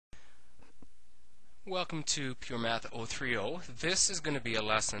Welcome to Pure Math 030. This is going to be a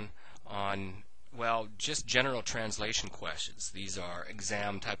lesson on, well, just general translation questions. These are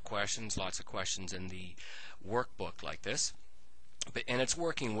exam type questions, lots of questions in the workbook like this. And it's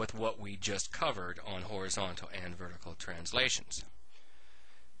working with what we just covered on horizontal and vertical translations.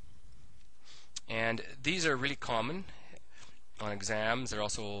 And these are really common on exams. They're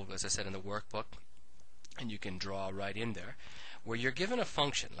also, as I said, in the workbook. And you can draw right in there, where you're given a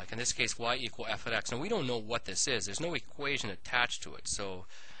function, like in this case y equal f of x. Now we don't know what this is. There's no equation attached to it, so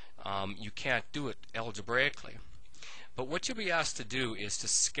you can't do it algebraically. But what you'll be asked to do is to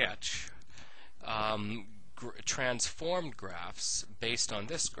sketch transformed graphs based on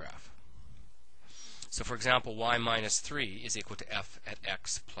this graph. So for example, y minus 3 is equal to f at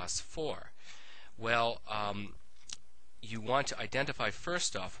x plus 4. Well, you want to identify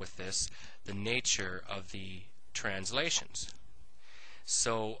first off with this the nature of the translations.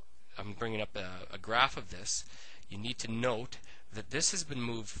 So I'm bringing up a graph of this. You need to note that this has been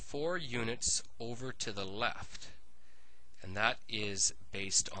moved 4 units over to the left, and that is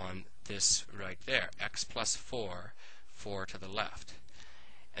based on this right there, x plus 4, 4 to the left.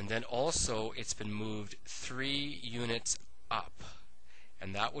 And then also it's been moved 3 units up,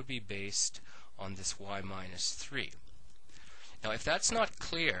 and that would be based on this y minus 3. Now if that's not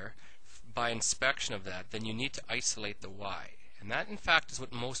clear by inspection of that, then you need to isolate the y. And that in fact is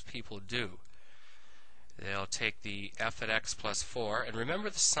what most people do. They'll take the f at x plus 4, and remember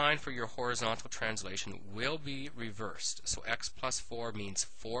the sign for your horizontal translation will be reversed. So x plus 4 means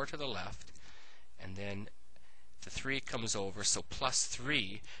 4 to the left, and then the 3 comes over, so plus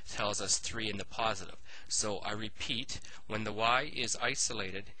 3 tells us 3 in the positive. So I repeat, when the y is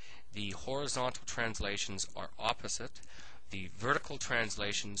isolated, the horizontal translations are opposite. The vertical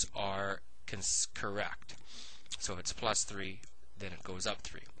translations are correct. So if it's plus 3, then it goes up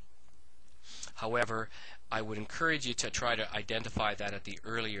 3. However, I would encourage you to try to identify that at the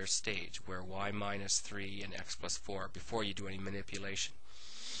earlier stage, where y minus 3 and x plus 4, before you do any manipulation.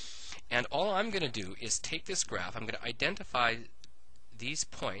 And all I'm going to do is take this graph, I'm going to identify these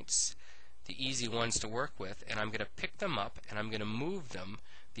points, the easy ones to work with, and I'm going to pick them up and I'm going to move them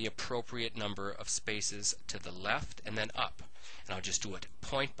the appropriate number of spaces to the left and then up. And I'll just do it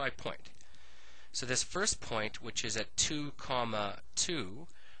point by point. So this first point, which is at 2, 2,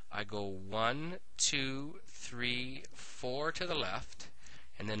 I go 1, 2, 3, 4 to the left,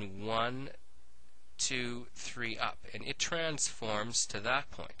 and then 1, 2, 3 up. And it transforms to that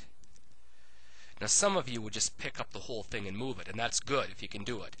point. Now some of you would just pick up the whole thing and move it, and that's good if you can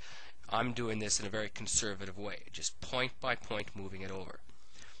do it. I'm doing this in a very conservative way, just point by point moving it over.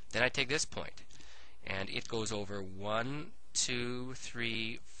 Then I take this point, and it goes over 1, 2,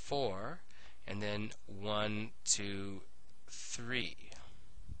 3, 4, and then 1, 2, 3.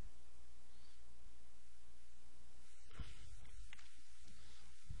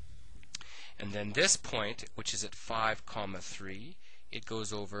 And then this point, which is at 5, 3, it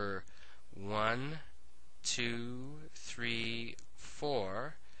goes over 1, 2, 3,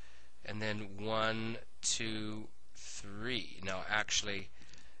 4, and then 1, 2, 3. Now actually,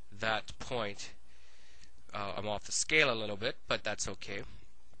 that point, I'm off the scale a little bit, but that's okay.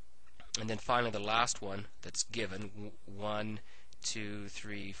 And then finally the last one that's given, 1, 2,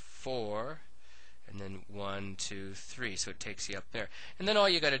 3, 4, and then 1, 2, 3. So it takes you up there. And then all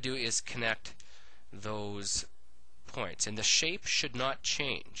you got to do is connect those points. And the shape should not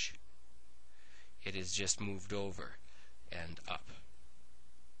change. It is just moved over and up.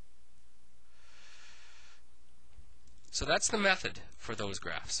 So that's the method for those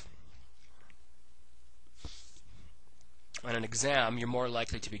graphs. On an exam, you're more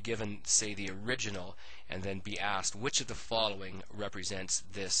likely to be given, say, the original, and then be asked which of the following represents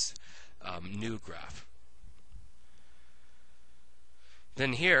this new graph.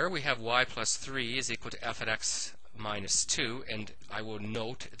 Then here we have y plus 3 is equal to f at x minus 2, and I will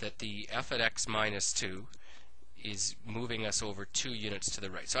note that the f at x minus 2 is moving us over 2 units to the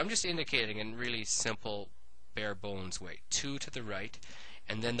right. So I'm just indicating in really simple, bare bones way, 2 to the right,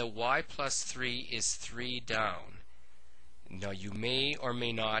 and then the y plus 3 is 3 down. Now you may or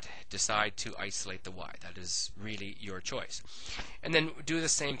may not decide to isolate the y. That is really your choice. And then do the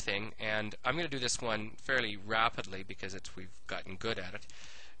same thing, and I'm going to do this one fairly rapidly because we've gotten good at it.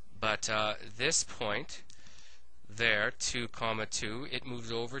 But this point there, 2, 2, it moves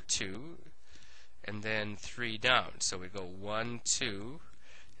over 2 and then 3 down. So we go 1, 2,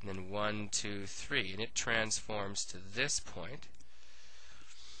 and then 1, 2, 3, and it transforms to this point.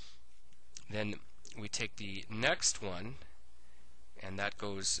 Then we take the next one, and that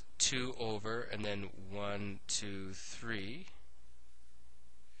goes 2 over, and then 1, 2, 3.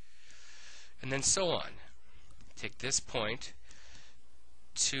 and then so on. Take this point,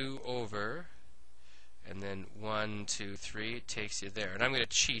 2 over, and then 1, 2, 3. It takes you there. And I'm going to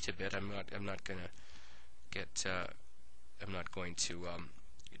cheat a bit. I'm not going to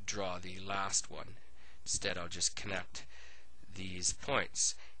draw the last one. Instead, I'll just connect these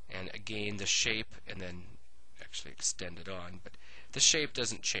points and again the shape, and then actually extend it on. But the shape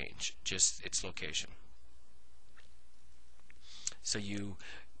doesn't change, just its location. So you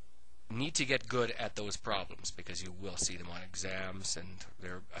need to get good at those problems because you will see them on exams and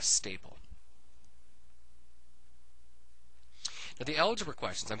they're a staple. Now the algebra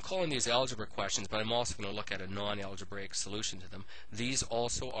questions, I'm calling these algebra questions, but I'm also going to look at a non-algebraic solution to them. These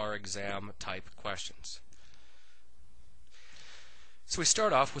also are exam type questions. So we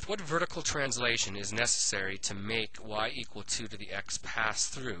start off with what vertical translation is necessary to make y equal 2 to the x pass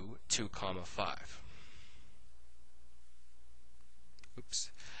through 2, 5.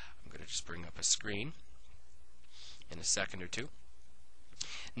 Oops. I'm going to just bring up a screen in a second or two.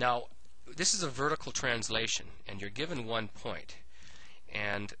 Now, this is a vertical translation, and you're given one point.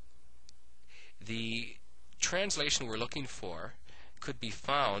 And the translation we're looking for could be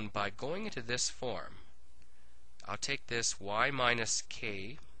found by going into this form. I'll take this y minus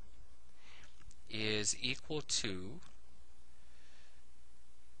k is equal to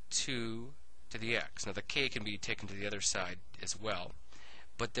 2 to the x. Now the k can be taken to the other side as well,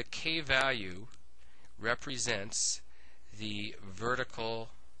 but the k value represents the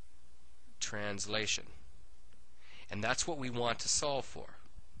vertical translation, and that's what we want to solve for.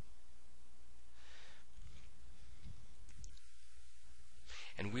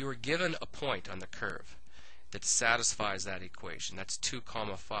 And we were given a point on the curve that satisfies that equation. That's 2,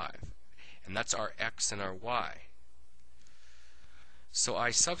 5, and that's our x and our y. So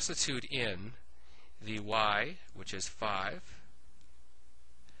I substitute in the y, which is 5.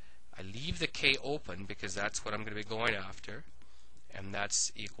 I leave the k open because that's what I'm going to be going after, and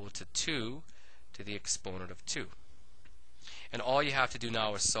that's equal to 2 to the exponent of 2. And all you have to do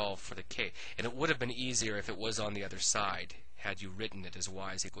now is solve for the k. And it would have been easier if it was on the other side, had you written it as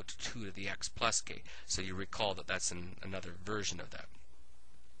y is equal to 2 to the x plus k. So you recall that that's another version of that.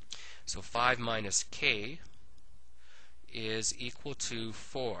 So 5 minus k is equal to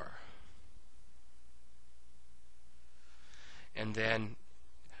 4. And then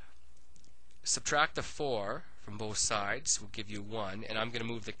subtract the 4 from both sides will give you 1, and I'm going to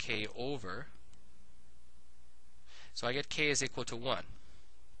move the k over. So I get k is equal to 1.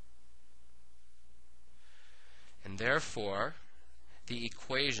 And therefore, the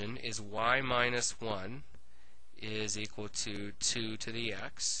equation is y minus 1 is equal to 2 to the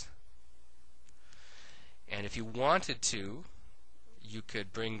x. And if you wanted to, you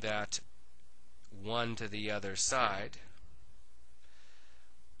could bring that 1 to the other side.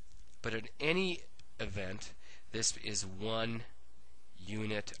 But in any event, this is 1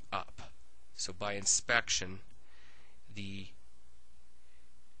 unit up. So by inspection, the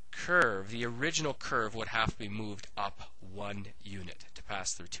curve, the original curve, would have to be moved up 1 unit to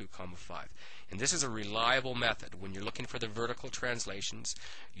pass through 2, 5. And this is a reliable method. When you're looking for the vertical translations,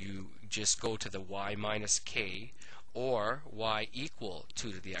 you just go to the y minus k or y equal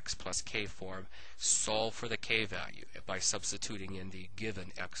 2 to the x plus k form, solve for the k value by substituting in the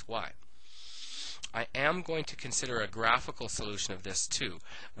given xy. I am going to consider a graphical solution of this too,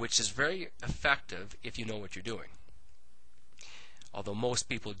 which is very effective if you know what you're doing. Although most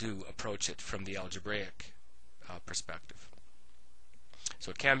people do approach it from the algebraic perspective.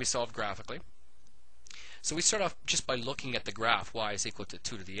 So it can be solved graphically. So we start off just by looking at the graph y is equal to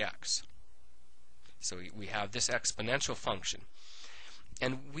 2 to the x. So we have this exponential function.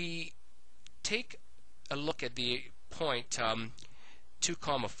 And we take a look at the point 2,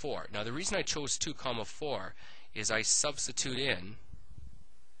 4. Now the reason I chose 2, 4 is I substitute in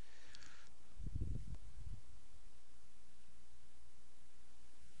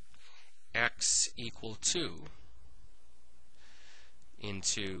x equal 2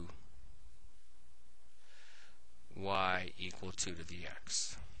 into y equal 2 to the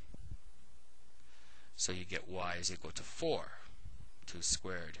x. So you get y is equal to 4, 2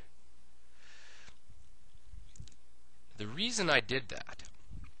 squared. The reason I did that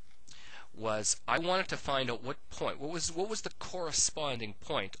was I wanted to find out what point, what was the corresponding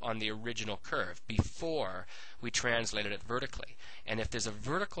point on the original curve before we translated it vertically. And if there's a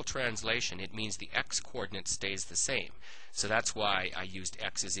vertical translation, it means the x-coordinate stays the same. So that's why I used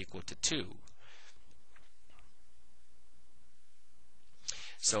x is equal to 2.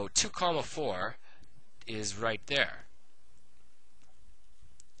 So 2, 4 is right there.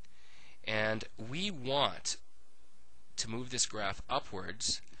 And we want to move this graph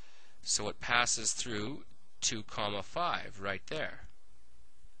upwards So it passes through 2, 5 right there.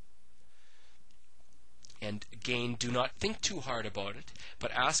 And again, do not think too hard about it,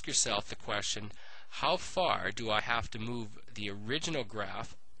 but ask yourself the question, how far do I have to move the original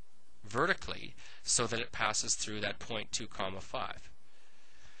graph vertically so that it passes through that point 2, 5?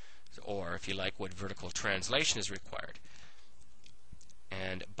 Or, if you like, what vertical translation is required.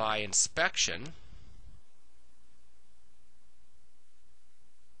 And by inspection,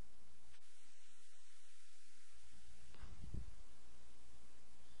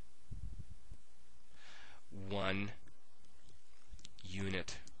 one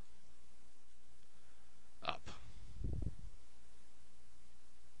unit up.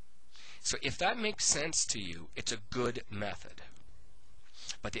 So if that makes sense to you, it's a good method.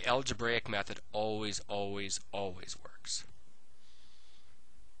 But the algebraic method always, always, always works.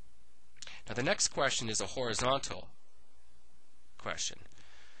 Now the next question is a horizontal question.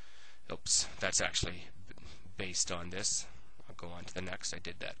 Oops, that's actually based on this. I'll go on to the next. I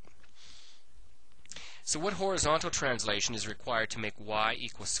did that. So what horizontal translation is required to make y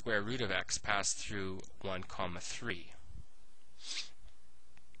equals square root of x pass through 1, 3?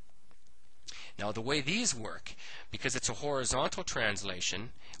 Now the way these work, because it's a horizontal translation,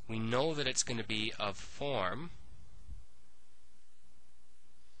 we know that it's going to be of form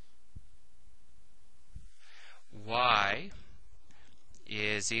y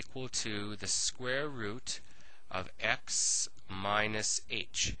is equal to the square root of x minus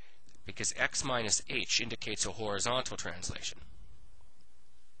h, because x minus h indicates a horizontal translation.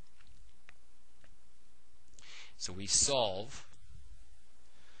 So we solve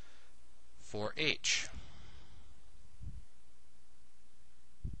for h.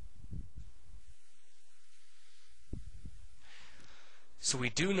 So we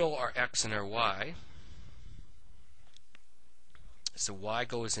do know our x and our y. So y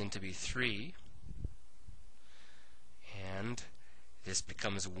goes in to be 3, and this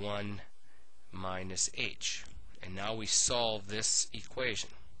becomes 1 minus h. And now we solve this equation.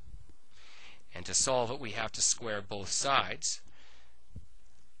 And to solve it, we have to square both sides.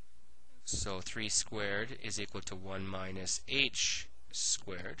 So 3 squared is equal to 1 minus h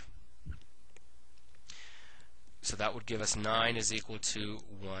squared. So that would give us 9 is equal to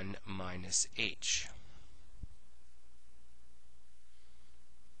 1 minus h.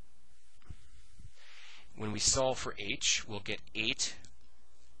 When we solve for h, we'll get 8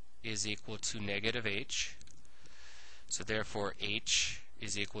 is equal to negative h. So therefore h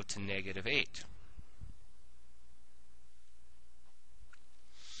is equal to negative 8.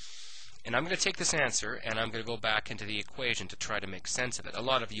 And I'm going to take this answer and I'm going to go back into the equation to try to make sense of it. A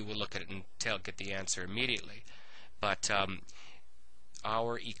lot of you will look at it and get the answer immediately. But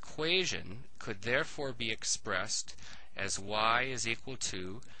our equation could therefore be expressed as y is equal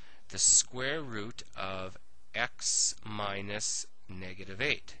to the square root of x minus negative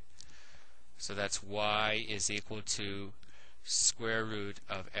 8. So that's y is equal to square root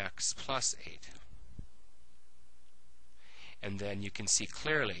of x plus 8. And then you can see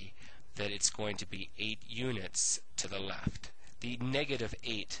clearly that it's going to be 8 units to the left. The negative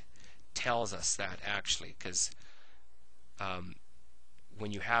 8 tells us that actually, because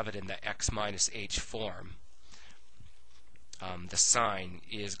when you have it in the x minus h form, the sign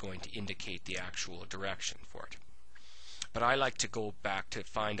is going to indicate the actual direction for it. But I like to go back to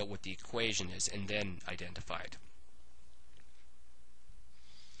find out what the equation is and then identify it.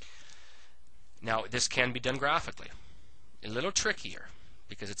 Now this can be done graphically. A little trickier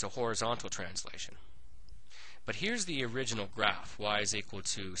because it's a horizontal translation. But here's the original graph, y is equal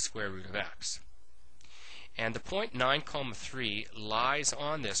to square root of x. And the point 9, 3 lies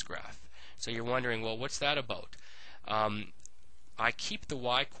on this graph. So you're wondering, well, what's that about? I keep the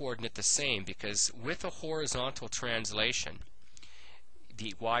y-coordinate the same because with a horizontal translation,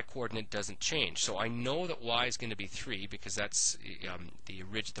 the y-coordinate doesn't change. So I know that y is going to be 3 because that's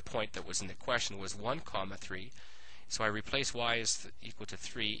the point that was in the question was 1, 3. So I replace y is equal to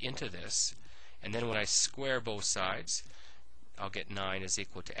 3 into this, and then when I square both sides, I'll get 9 is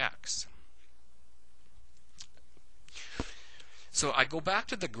equal to x. So I go back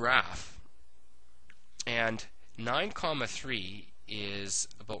to the graph, and 9, 3 is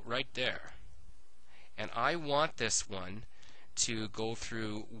about right there. And I want this one to go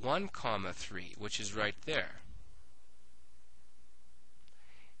through 1, 3, which is right there.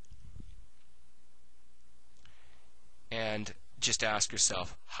 And just ask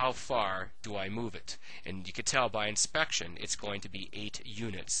yourself, how far do I move it? And you can tell by inspection it's going to be 8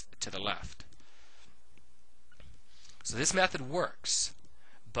 units to the left. So this method works,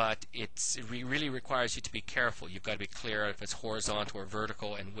 but it really requires you to be careful. You've got to be clear if it's horizontal or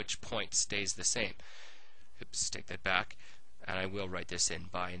vertical and which point stays the same. Oops, take that back, and I will write this in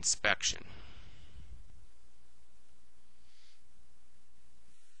by inspection.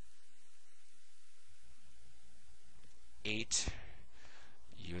 Eight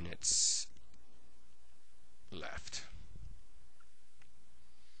units left.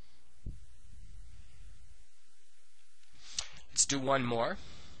 Let's do one more.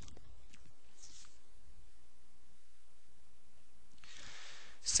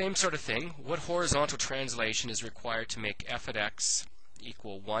 Same sort of thing. What horizontal translation is required to make f at x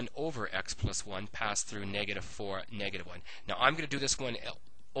equal 1 over x plus 1 pass through -4, -1? Now I'm going to do this one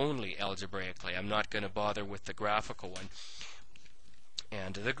only algebraically. I'm not going to bother with the graphical one.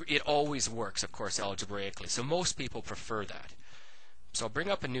 And it always works, of course, algebraically. So most people prefer that. So I'll bring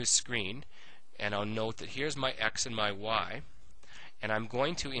up a new screen, and I'll note that here's my x and my y. And I'm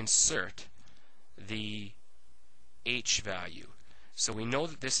going to insert the h value. So we know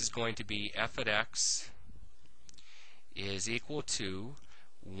that this is going to be f at x is equal to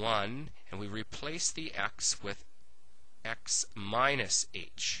 1, and we replace the x with x minus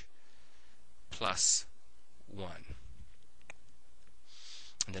h plus 1.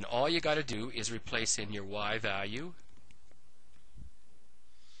 And then all you got to do is replace in your y value,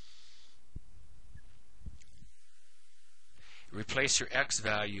 replace your x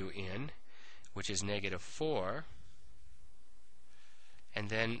value in, which is -4, and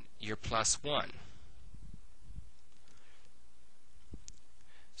then your plus 1.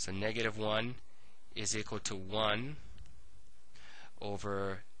 So -1 is equal to 1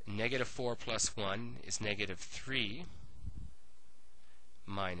 over -4 plus 1 is -3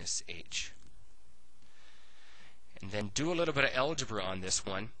 minus h. And then do a little bit of algebra on this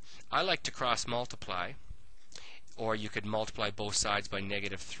one. I like to cross multiply, or you could multiply both sides by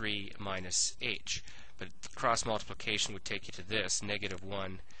 -3 minus h. But cross multiplication would take you to this: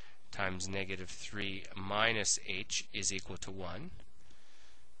 -1 times -3 minus h is equal to 1.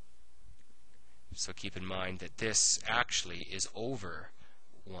 So keep in mind that this actually is over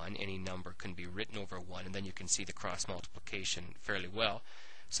 1. Any number can be written over 1, and then you can see the cross multiplication fairly well.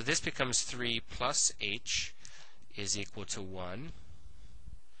 So this becomes 3 plus h is equal to 1.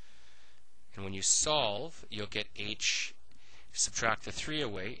 And when you solve, you'll get h, subtract the 3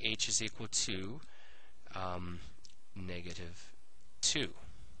 away, h is equal to -2.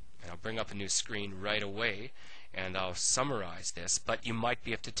 And I'll bring up a new screen right away, and I'll summarize this, but you might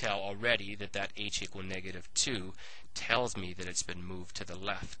be able to tell already that that h equal -2 tells me that it's been moved to the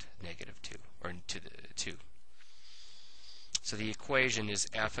left, -2, or to the 2. So the equation is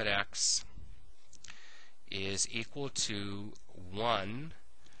f at x is equal to 1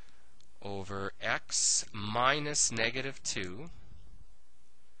 over x minus -2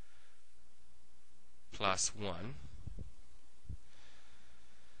 plus 1.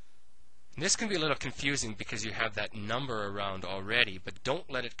 This can be a little confusing because you have that number around already, but don't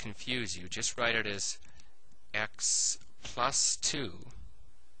let it confuse you. Just write it as x plus 2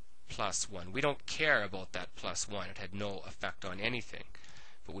 plus 1. We don't care about that plus 1. It had no effect on anything.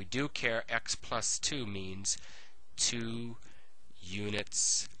 But we do care x plus 2 means 2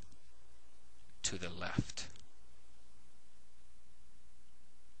 units to the left.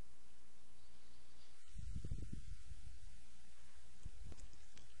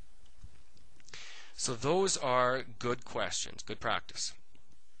 So those are good questions, good practice.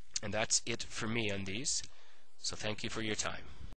 And that's it for me on these. So thank you for your time.